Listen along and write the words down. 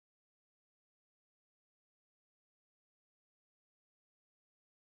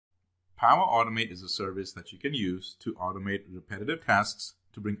Power Automate is a service that you can use to automate repetitive tasks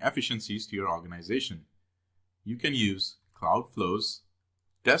to bring efficiencies to your organization. You can use cloud flows,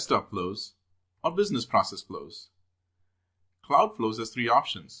 desktop flows, or business process flows. Cloud flows has three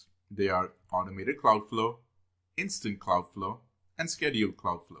options. They are automated cloud flow, instant cloud flow, and scheduled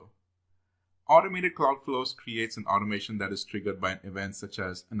cloud flow. Automated cloud flows creates an automation that is triggered by an event such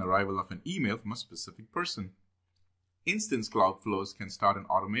as an arrival of an email from a specific person. Instance cloud flows can start an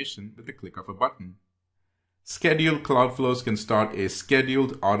automation with the click of a button. Scheduled cloud flows can start a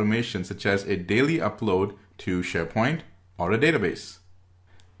scheduled automation such as a daily upload to SharePoint or a database.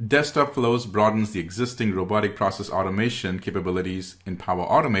 Desktop flows broadens the existing robotic process automation capabilities in Power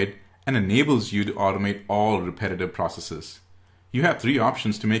Automate and enables you to automate all repetitive processes. You have three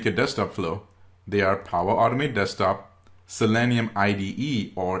options to make a desktop flow. They are Power Automate Desktop, Selenium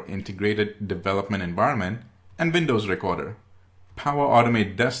IDE or Integrated Development Environment, and Windows Recorder. Power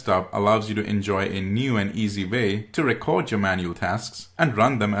Automate Desktop allows you to enjoy a new and easy way to record your manual tasks and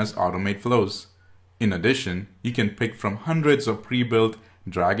run them as automate flows. In addition, you can pick from hundreds of pre-built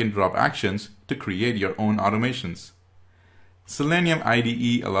drag and drop actions to create your own automations. Selenium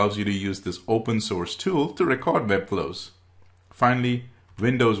IDE allows you to use this open source tool to record web flows. Finally,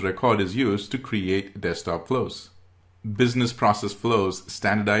 Windows Record is used to create desktop flows. Business process flows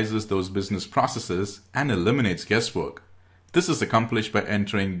standardizes those business processes and eliminates guesswork. This is accomplished by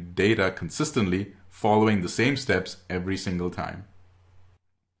entering data consistently, following the same steps every single time.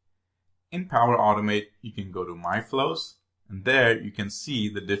 In Power Automate, you can go to My Flows, and there you can see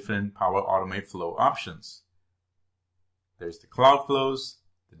the different Power Automate flow options. There's the cloud flows,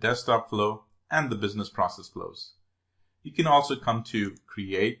 the desktop flow, and the business process flows. You can also come to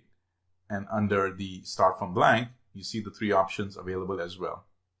Create, and under the Start from Blank, you see the three options available as well.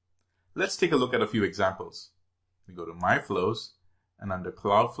 Let's take a look at a few examples. We go to My Flows, and under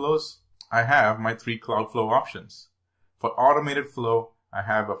Cloud Flows, I have my three cloud flow options. For automated flow, I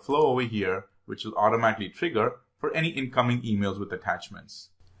have a flow over here which will automatically trigger for any incoming emails with attachments.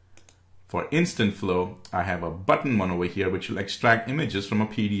 For instant flow, I have a button one over here which will extract images from a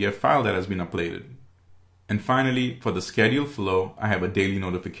PDF file that has been uploaded. And finally, for the schedule flow, I have a daily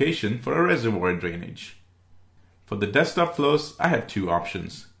notification for a reservoir drainage. For the desktop flows, I have two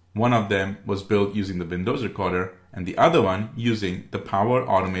options. One of them was built using the Windows Recorder, and the other one using the Power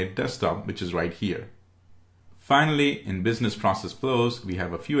Automate Desktop, which is right here. Finally, in business process flows, we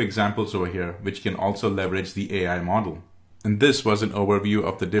have a few examples over here which can also leverage the AI model. And this was an overview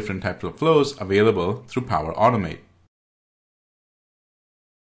of the different types of flows available through Power Automate.